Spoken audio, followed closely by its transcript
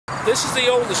This is the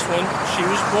oldest one. She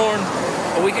was born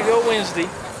a week ago Wednesday.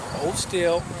 Old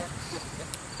still.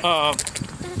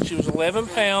 She was 11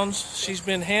 pounds. She's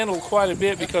been handled quite a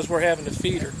bit because we're having to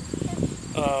feed her.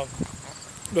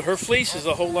 But her fleece is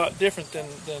a whole lot different than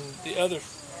the other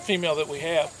female that we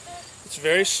have. It's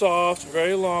very soft,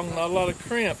 very long, not a lot of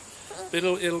crimp. But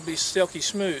it'll be silky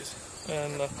smooth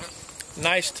and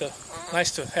nice to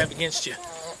have against you.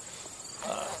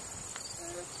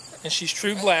 And she's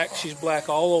true black. She's black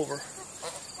all over,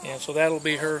 and so that'll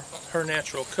be her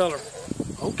natural color.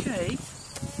 Okay.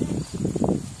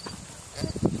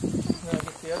 Now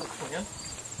get the other twin.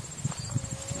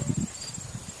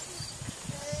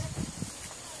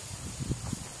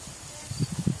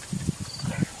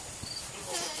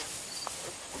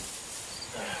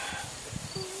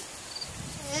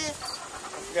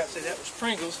 I forgot to say that was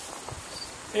Pringles.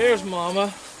 There's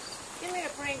Mama. Come here,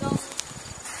 Pringles.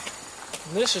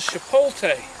 And this is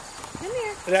Chipotle. Come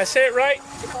here. Did I say it right?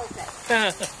 Chipotle.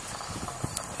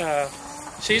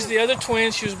 She's the other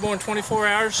twin. She was born 24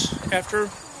 hours after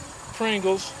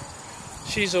Pringles.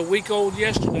 She's a week old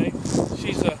yesterday.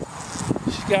 She's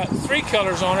got 3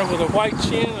 colors on her with a white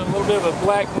chin and a little bit of a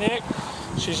black neck.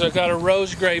 She's got a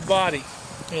rose gray body,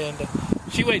 and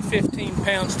she weighed 15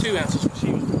 pounds 2 ounces when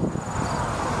she was born.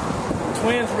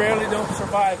 Twins rarely don't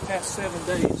survive past 7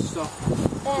 days, so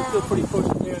we're still pretty close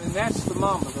to there. And that's the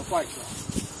mama, the white girl.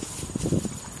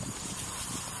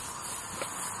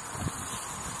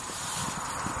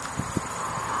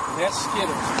 And that's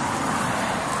Skittles.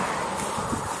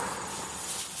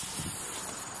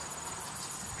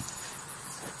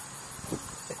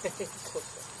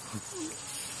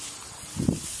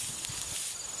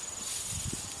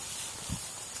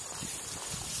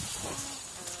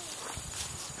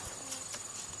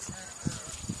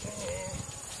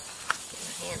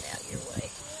 Hand out your way.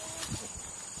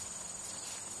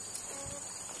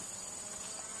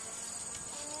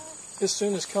 As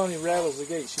soon as Connie rattles the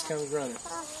gate, she comes running.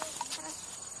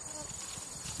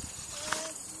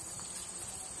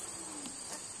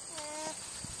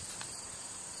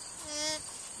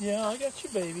 Yeah, I got you,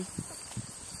 baby.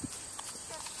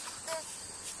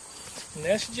 And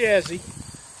that's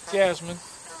Jasmine.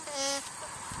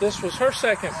 This was her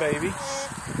second baby.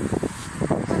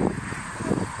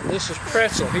 And this is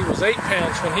Pretzel. He was 8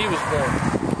 pounds when he was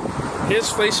born. His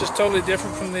fleece is totally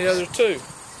different from the other 2.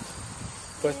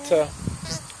 But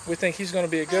we think he's going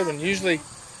to be a good one. Usually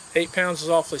 8 pounds is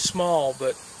awfully small,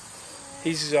 but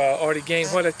he's already gained,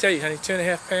 what did I tell you, honey,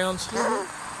 2.5 pounds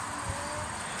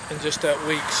in just that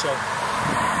week. So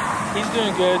he's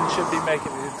doing good and should be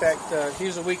making it. In fact, he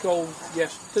was a week old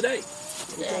today.